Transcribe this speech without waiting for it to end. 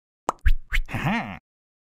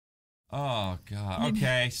Oh, God.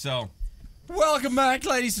 Okay, so... Welcome back,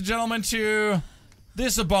 ladies and gentlemen, to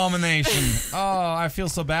this abomination. Oh, I feel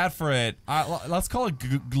so bad for it. Let's call it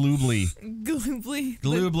Gloobly. Gloobly?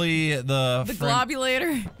 Gloobly, the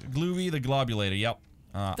globulator? Glooby, the globulator, yep.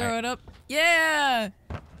 Throw it up. Yeah!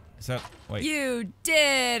 So, wait. You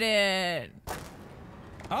did it!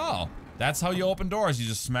 Oh, that's how you open doors. You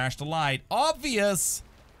just smash the light. Obvious!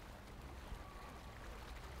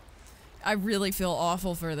 I really feel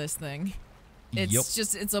awful for this thing. It's Yep.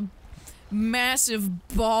 just, it's a massive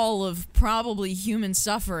ball of probably human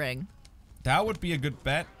suffering. That would be a good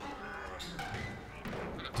bet.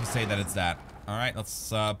 To say that it's that. Alright, let's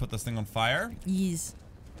put this thing on fire. Yes.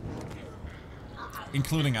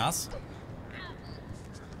 Including us.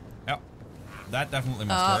 Yep. That definitely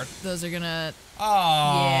must hurt. Those are gonna...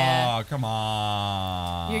 Oh, yeah. Come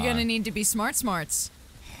on. You're gonna need to be smarts.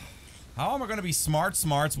 How am I gonna be smarts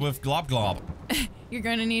with Glob Glob? You're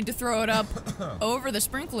gonna need to throw it up over the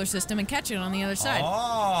sprinkler system and catch it on the other side.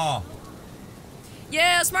 Oh.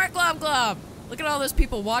 Yeah, smart Glob Glob! Look at all those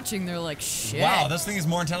people watching, they're like, shit. Wow, this thing is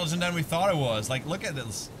more intelligent than we thought it was. Like, look at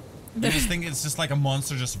this. You just think it's just like a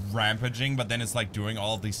monster just rampaging, but then it's like doing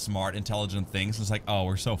all of these smart, intelligent things. It's like, oh,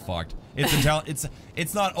 we're so fucked. It's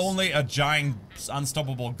it's not only a giant,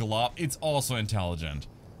 unstoppable glob, it's also intelligent.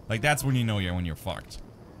 Like, that's when you know when you're fucked.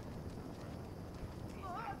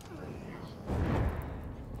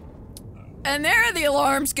 And there the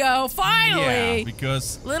alarms go, finally! Yeah,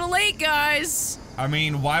 because... Little late, guys! I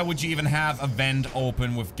mean, why would you even have a vent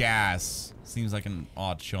open with gas? Seems like an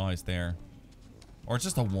odd choice there. Or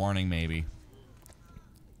just a warning, maybe.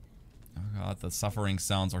 Oh god, the suffering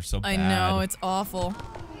sounds are so bad. I know, it's awful.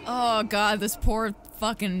 Oh god, this poor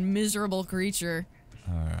fucking miserable creature.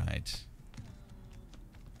 Alright.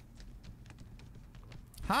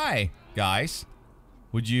 Hi, guys.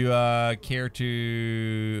 Would you, care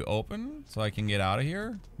to open so I can get out of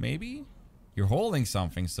here? Maybe? You're holding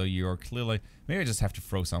something, so you're clearly... Maybe I just have to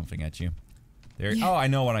throw something at you. There. Yeah. Oh, I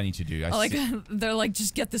know what I need to do. They're like,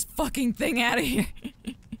 just get this fucking thing out of here.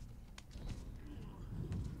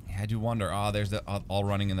 Yeah, I do wonder. Oh, there's the all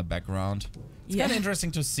running in the background. It's kind of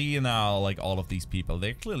interesting to see now, like, all of these people.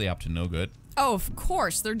 They're clearly up to no good. Oh, of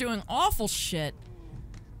course. They're doing awful shit.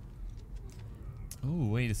 Oh,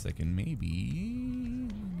 wait a second. Maybe...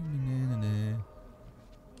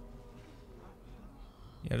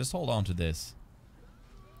 Yeah, just hold on to this.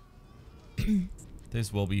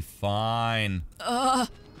 This will be fine. Oh,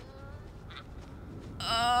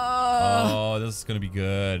 this is gonna be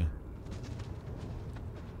good.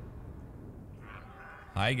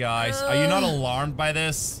 Hi, guys. Are you not alarmed by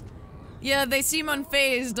this? Yeah, they seem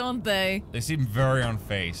unfazed, don't they? They seem very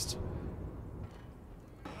unfazed.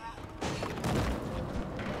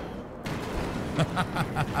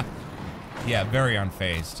 Yeah, very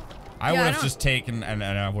unfazed. I would have just taken and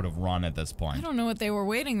I would have run at this point. I don't know what they were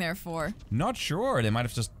waiting there for. Not sure. They might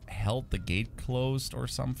have just held the gate closed or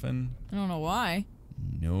something. I don't know why.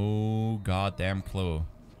 No goddamn clue.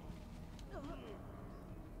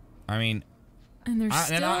 I mean... And they're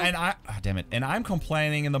still... oh, damn it. And I'm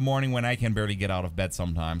complaining in the morning when I can barely get out of bed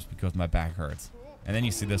sometimes because my back hurts. And then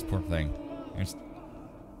you see this poor thing.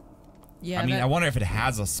 Yeah, I mean, I wonder if it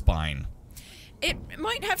has a spine. It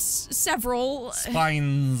might have several...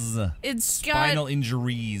 Spines. It's got... Spinal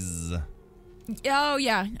injuries. Oh,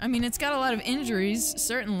 yeah. I mean, it's got a lot of injuries,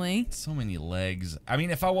 certainly. So many legs. I mean,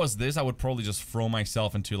 if I was this, I would probably just throw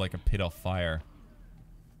myself into, like, a pit of fire.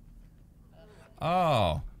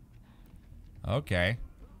 Oh. Okay.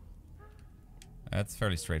 That's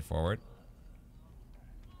fairly straightforward.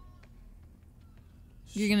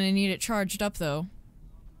 You're gonna need it charged up, though.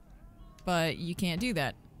 But you can't do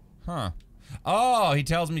that. Huh. Oh, he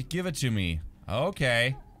tells me, give it to me.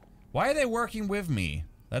 Okay. Why are they working with me?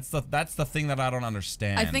 That's the thing that I don't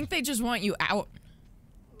understand. I think they just want you out.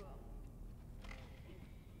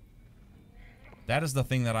 That is the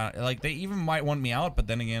thing that I... Like, they even might want me out, but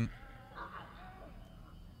then again...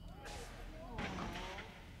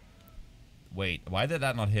 Wait, why did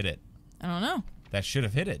that not hit it? I don't know. That should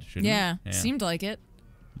have hit it, shouldn't it? Yeah, seemed like it.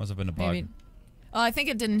 Must have been a bug. Maybe. Oh, I think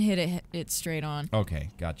it didn't hit it straight on. Okay,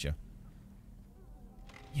 gotcha.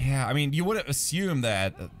 Yeah, I mean, you would assume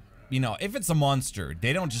that, you know, if it's a monster,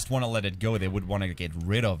 they don't just want to let it go, they would want to get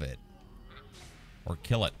rid of it. Or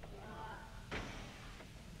kill it.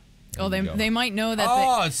 Oh, they might know that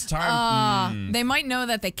oh, it's time. They might know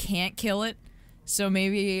that they can't kill it, so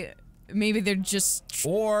maybe they're just...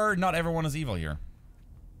 Or not everyone is evil here.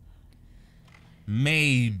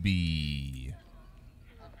 Maybe.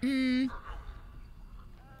 Who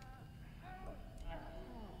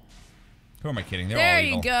am I kidding? They're all evil. There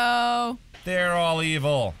you go. They're all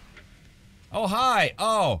evil. Oh, hi.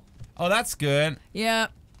 Oh, that's good. Yeah.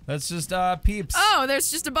 That's just peeps. Oh,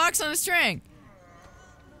 there's just a box on a string.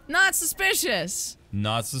 Not suspicious.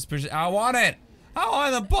 Not suspicious. I want it. I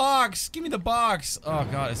want the box. Give me the box. Oh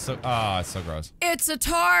god, it's so gross. It's a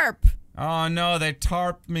tarp. Oh no, they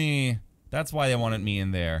tarped me. That's why they wanted me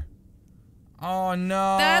in there. Oh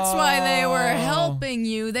no. That's why they were helping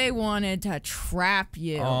you. They wanted to trap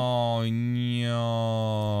you. Oh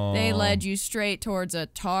no. They led you straight towards a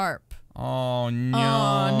tarp. Oh no.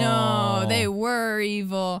 Oh no, they were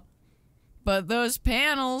evil. But those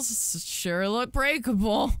panels sure look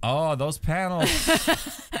breakable. Oh, those panels.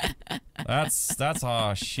 That's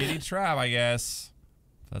a shitty trap, I guess.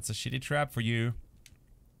 That's a shitty trap for you.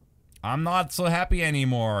 I'm not so happy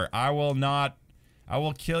anymore. I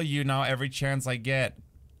will kill you now every chance I get.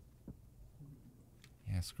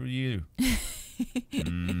 Yeah, screw you. God,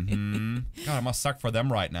 it must suck for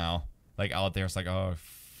them right now. Like out there, it's like, oh,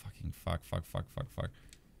 fucking fuck.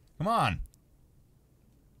 Come on.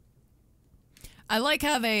 I like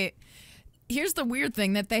how here's the weird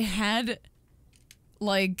thing, that they had,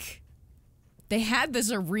 like,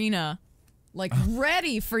 this arena, like,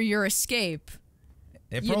 ready for your escape.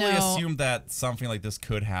 They probably assumed that something like this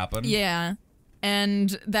could happen. Yeah.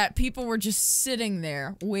 And that people were just sitting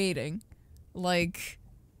there, waiting. Like,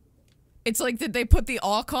 it's like, did they put the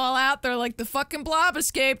all call out? They're like, the fucking blob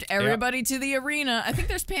escaped, everybody to the arena. I think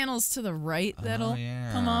there's panels to the right that'll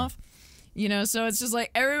come off. You know, so it's just like,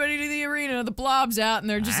 everybody to the arena, the blob's out, and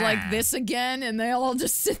they're just like, this again, and they all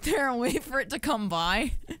just sit there and wait for it to come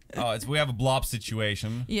by. Oh, we have a blob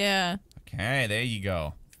situation. Yeah. Okay, there you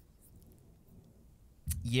go.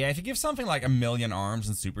 Yeah, if you give something like 1,000,000 arms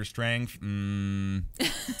and super strength,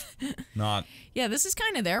 not. Yeah, this is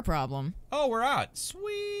kind of their problem. Oh, we're out.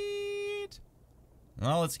 Sweet.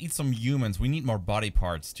 Well, let's eat some humans. We need more body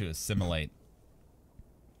parts to assimilate.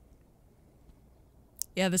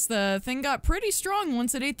 Yeah, the thing got pretty strong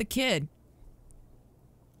once it ate the kid.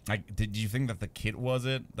 Did you think that the kid was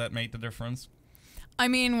it that made the difference? I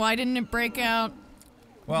mean, why didn't it break out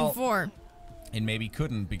before? It maybe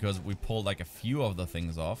couldn't because we pulled like a few of the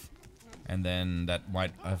things off. And then that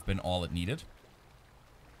might have been all it needed.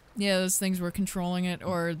 Yeah, those things were controlling it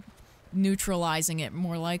or neutralizing it,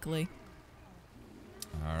 more likely.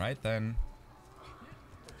 Alright then.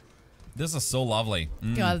 This is so lovely.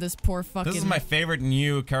 God, this poor fucking... This is my favorite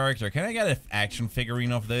new character. Can I get an action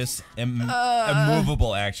figurine of this? A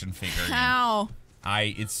movable action figurine. How?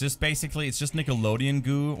 It's just basically, it's just Nickelodeon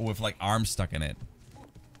goo with like arms stuck in it.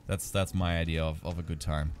 That's my idea of a good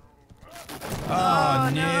time.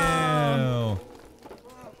 Oh no!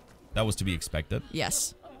 That was to be expected.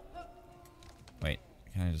 Yes. Wait,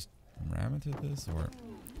 can I just ram into this or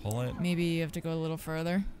pull it? Maybe you have to go a little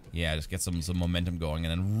further. Yeah, just get some momentum going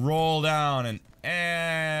and then roll down and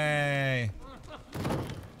hey.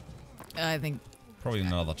 I think Probably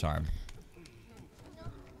another time.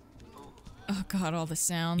 Oh god, all the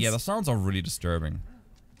sounds. Yeah, the sounds are really disturbing.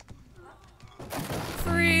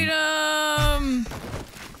 Freedom!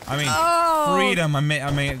 I mean, freedom,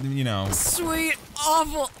 I mean, you know. Sweet,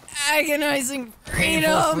 awful, agonizing freedom!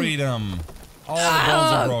 Painful freedom. All the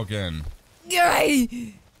bones are broken.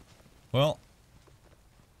 Yay! Well.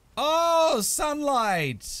 Oh,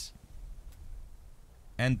 sunlight!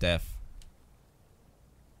 And death.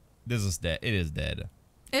 This is dead. It is dead.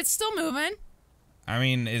 It's still moving. I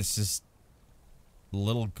mean, it's just a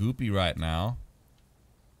little goopy right now.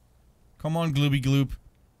 Come on, Glooby Gloop.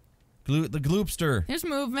 The Gloopster. There's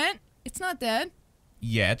movement. It's not dead.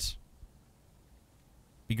 Yet.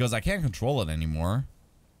 Because I can't control it anymore.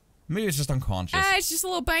 Maybe it's just unconscious. It's just a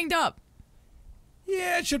little banged up.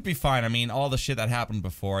 Yeah, it should be fine. I mean, all the shit that happened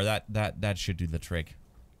before, that should do the trick.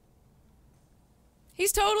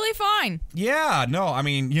 He's totally fine. Yeah, no, I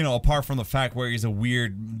mean, you know, apart from the fact where he's a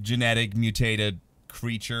weird, genetic, mutated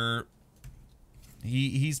creature,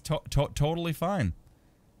 he's totally fine.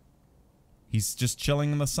 He's just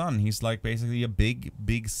chilling in the sun. He's like basically a big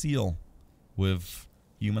seal with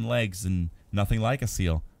human legs and nothing like a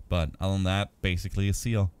seal. But other than that, basically a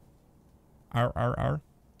seal. Arr, arr, arr.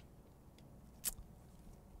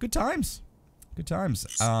 Good times. Good times.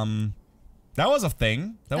 That was a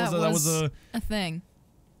thing. That was a thing.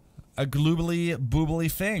 A gloobly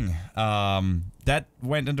boobly thing. That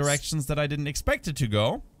went in directions that I didn't expect it to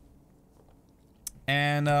go.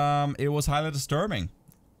 And it was highly disturbing.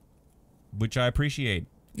 Which I appreciate.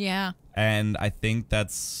 Yeah. And I think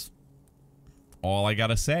that's all I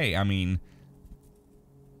gotta say. I mean,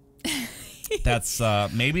 that's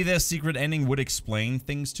maybe the secret ending would explain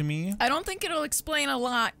things to me. I don't think it'll explain a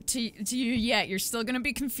lot to you yet. You're still gonna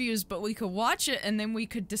be confused, but we could watch it and then we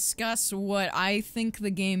could discuss what I think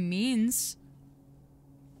the game means.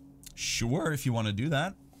 Sure, if you want to do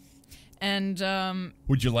that. And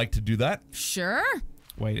Would you like to do that? sure.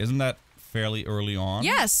 Wait, isn't that fairly early on?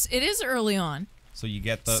 Yes, it is early on. So you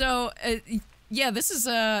get the... So yeah, this is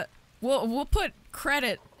we'll put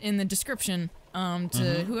credit in the description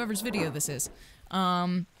to whoever's video this is.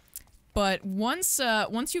 But once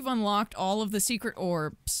you've unlocked all of the secret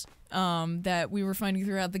orbs that we were finding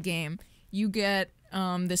throughout the game, you get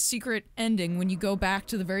the secret ending when you go back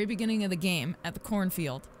to the very beginning of the game at the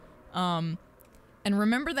cornfield. And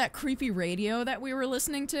remember that creepy radio that we were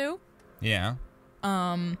listening to? Yeah.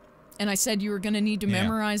 And I said you were gonna need to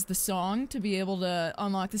memorize the song to be able to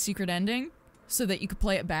unlock the secret ending, so that you could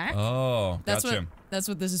play it back. Oh, gotcha. That's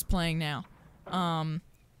what this is playing now.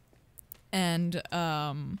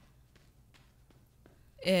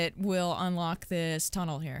 It will unlock this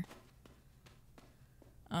tunnel here.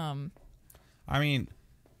 I mean,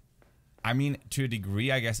 to a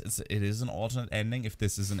degree, I guess it is an alternate ending if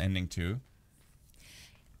this is an ending too.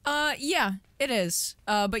 Yeah, it is.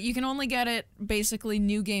 But you can only get it basically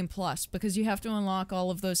New Game Plus because you have to unlock all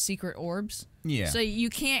of those secret orbs. Yeah. So you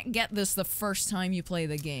can't get this the first time you play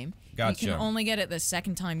the game. Gotcha. You can only get it the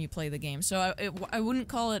second time you play the game. So I wouldn't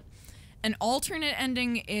call it an alternate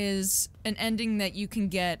ending. Is an ending that you can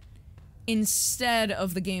get instead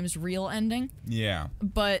of the game's real ending. Yeah.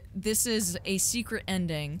 But this is a secret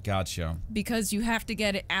ending. Gotcha. Because you have to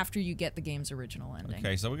get it after you get the game's original ending.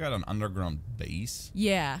 Okay, so we got an underground base.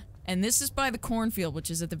 Yeah. And this is by the cornfield,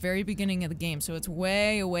 which is at the very beginning of the game, so it's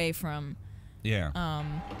way away from... Yeah.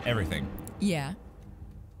 Everything. Yeah.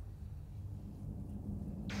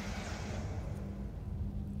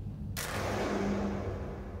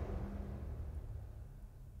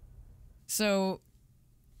 So...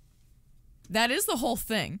 that is the whole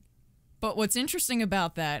thing. But what's interesting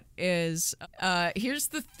about that is, here's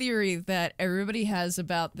the theory that everybody has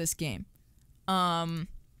about this game.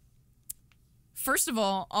 First of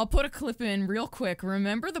all, I'll put a clip in real quick.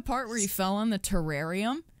 Remember the part where you fell on the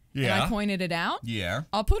terrarium? Yeah. And I pointed it out? Yeah.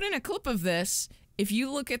 I'll put in a clip of this. If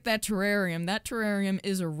you look at that terrarium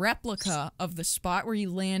is a replica of the spot where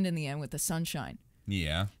you land in the end with the sunshine.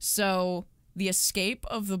 Yeah. So the escape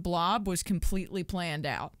of the blob was completely planned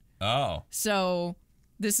out. Oh. So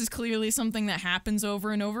this is clearly something that happens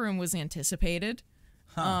over and over and was anticipated.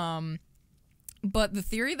 Huh. But the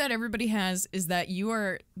theory that everybody has is that you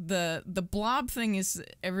are the blob thing is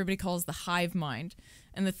everybody calls the hive mind.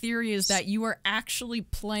 And the theory is that you are actually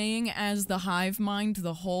playing as the hive mind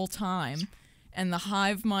the whole time. And the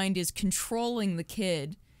hive mind is controlling the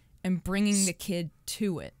kid and bringing the kid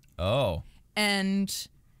to it. Oh. And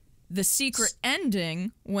the secret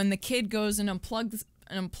ending, when the kid goes and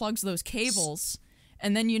unplugs those cables,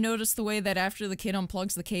 and then you notice the way that after the kid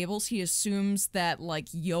unplugs the cables, he assumes that, like,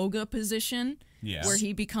 yoga position, Yes. where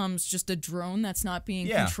he becomes just a drone that's not being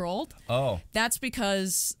controlled. Oh. That's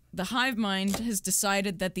because the hive mind has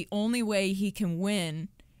decided that the only way he can win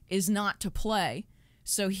is not to play,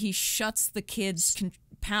 so he shuts the kid's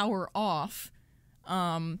power off,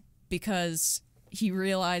 because he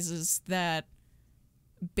realizes that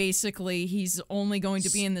basically he's only going to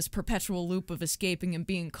be in this perpetual loop of escaping and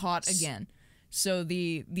being caught again. So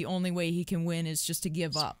the only way he can win is just to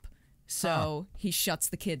give up. So he shuts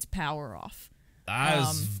the kid's power off. That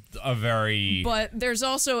is a very... But there's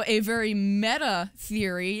also a very meta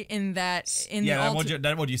theory in that...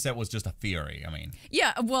 that what you said was just a theory, I mean.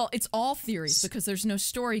 Yeah, well, it's all theories because there's no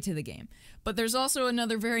story to the game. But there's also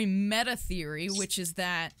another very meta theory, which is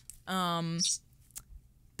that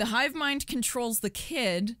the hive mind controls the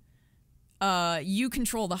kid, you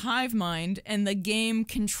control the hive mind, and the game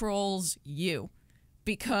controls you.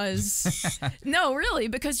 Because... no, really,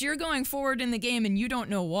 because you're going forward in the game and you don't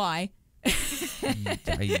know why.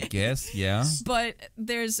 I guess, yeah. But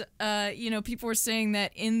there's, people were saying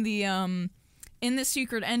that in the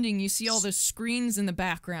secret ending, you see all those screens in the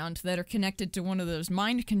background that are connected to one of those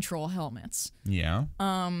mind control helmets. Yeah.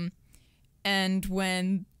 And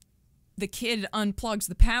when the kid unplugs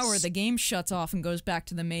the power, the game shuts off and goes back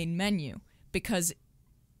to the main menu because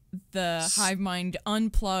the hive mind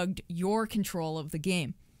unplugged your control of the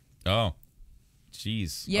game. Oh.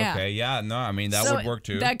 Jeez. Yeah. Okay, yeah, no, I mean, that would work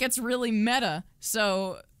too. That gets really meta.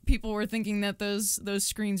 So people were thinking that those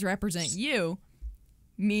screens represent you,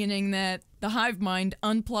 meaning that the hive mind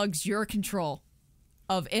unplugs your control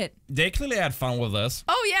of it. They clearly had fun with this.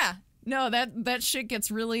 Oh, yeah. No, that shit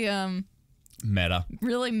gets really, meta.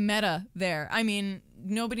 really meta there. I mean,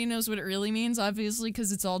 nobody knows what it really means, obviously,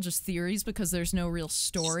 because it's all just theories because there's no real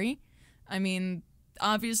story. I mean,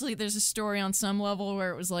 obviously there's a story on some level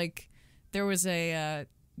where it was like, there was a,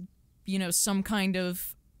 some kind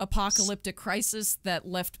of apocalyptic crisis that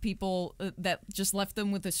left people that just left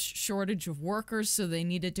them with a shortage of workers, so they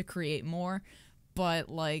needed to create more. But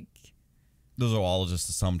like, those are all just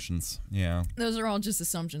assumptions. Yeah. Those are all just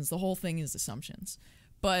assumptions. The whole thing is assumptions.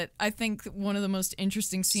 But I think one of the most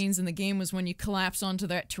interesting scenes in the game was when you collapse onto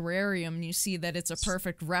that terrarium and you see that it's a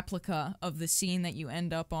perfect replica of the scene that you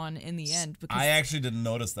end up on in the end. I actually didn't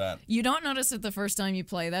notice that. You don't notice it the first time you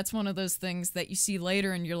play. That's one of those things that you see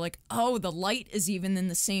later and you're like, oh, the light is even in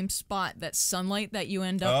the same spot. That sunlight that you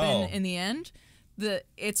end up in the end.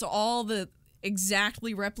 It's all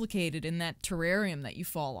exactly replicated in that terrarium that you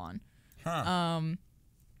fall on. Huh.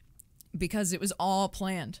 Because it was all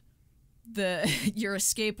planned. Your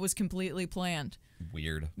escape was completely planned.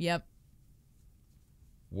 Weird. Yep.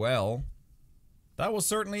 Well, that was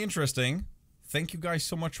certainly interesting. Thank you guys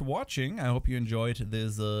so much for watching. I hope you enjoyed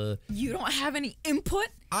this. You don't have any input?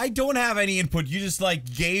 I don't have any input. You just like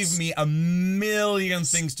gave me a million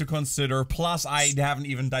things to consider. Plus, I haven't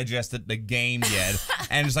even digested the game yet.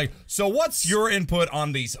 And it's like, so what's your input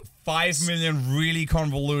on these 5 million really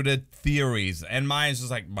convoluted theories? And mine's just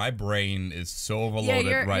like, my brain is so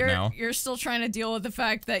overloaded right now. You're still trying to deal with the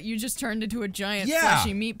fact that you just turned into a giant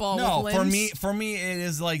fleshy meatball with limbs. For me, it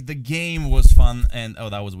is like the game was fun, and oh,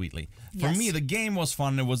 that was Wheatley. For me, the game was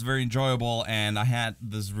fun. It was very enjoyable, and I had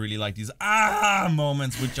this really like these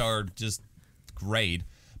moments, which are just great.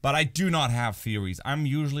 But I do not have theories. I'm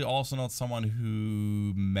usually also not someone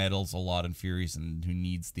who meddles a lot in theories and who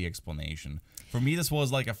needs the explanation. For me, this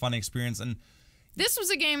was like a fun experience, and this was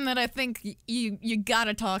a game that I think you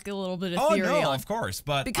gotta talk a little bit of theory on. Oh no, of course,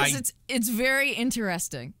 but because it's very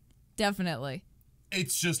interesting, definitely.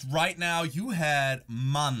 It's just right now you had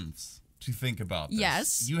months to think about this.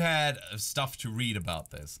 Yes. You had stuff to read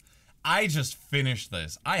about this. I just finished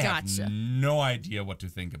this. I have no idea what to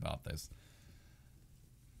think about this.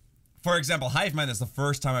 For example, hive mind is the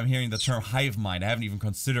first time I'm hearing the term hive mind. I haven't even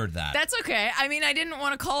considered that. That's okay. I mean, I didn't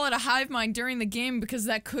want to call it a hive mind during the game because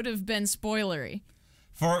that could have been spoilery.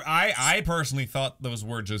 I personally thought those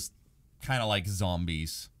were just kind of like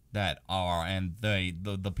zombies that are, and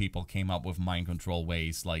the people came up with mind control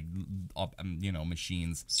ways, like, you know,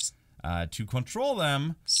 machines to control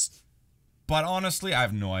them. But honestly, I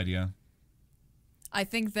have no idea. I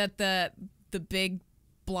think that the big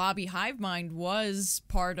blobby hive mind was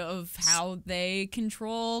part of how they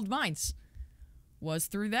controlled minds. Was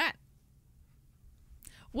through that.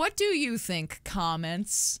 What do you think,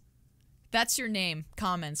 Comments? That's your name,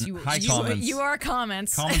 Comments. Hi, Comments. You are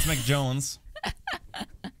Comments. Comments McJones.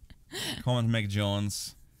 Comments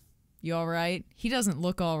McJones. You all right? He doesn't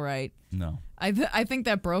look all right. No. I think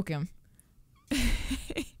that broke him.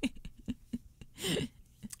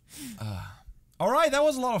 All right, that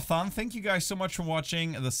was a lot of fun. Thank you guys so much for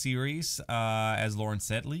watching the series. As Lauren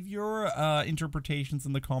said, leave your interpretations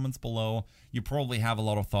in the comments below. You probably have a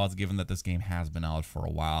lot of thoughts given that this game has been out for a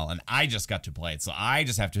while, and I just got to play it, so I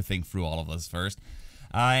just have to think through all of this first.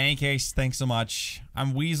 In any case, thanks so much.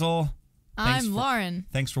 I'm Weasel. I'm Lauren.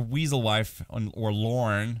 Thanks for WeaselWife, or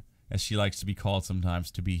Lauren, as she likes to be called sometimes,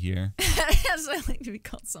 to be here. As I like to be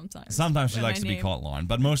called sometimes. Sometimes she likes to be called Lauren,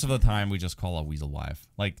 but most of the time we just call her WeaselWife.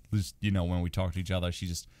 Like, you know, when we talk to each other, she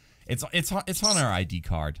just it's on her ID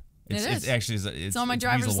card. It's actually it's on my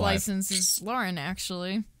driver's license. It's Lauren,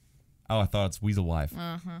 actually. Oh, I thought it's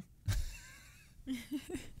WeaselWife.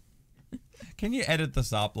 Can you edit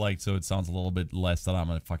this up like so it sounds a little bit less that I'm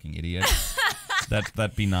a fucking idiot?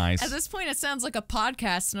 That'd be nice. At this point, it sounds like a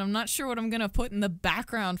podcast, and I'm not sure what I'm gonna put in the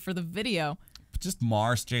background for the video. Just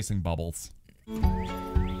Mars chasing bubbles.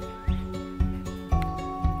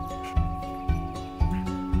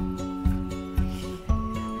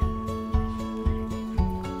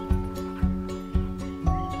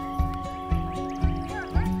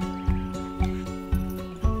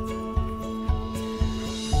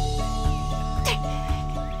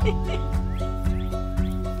 Hehehe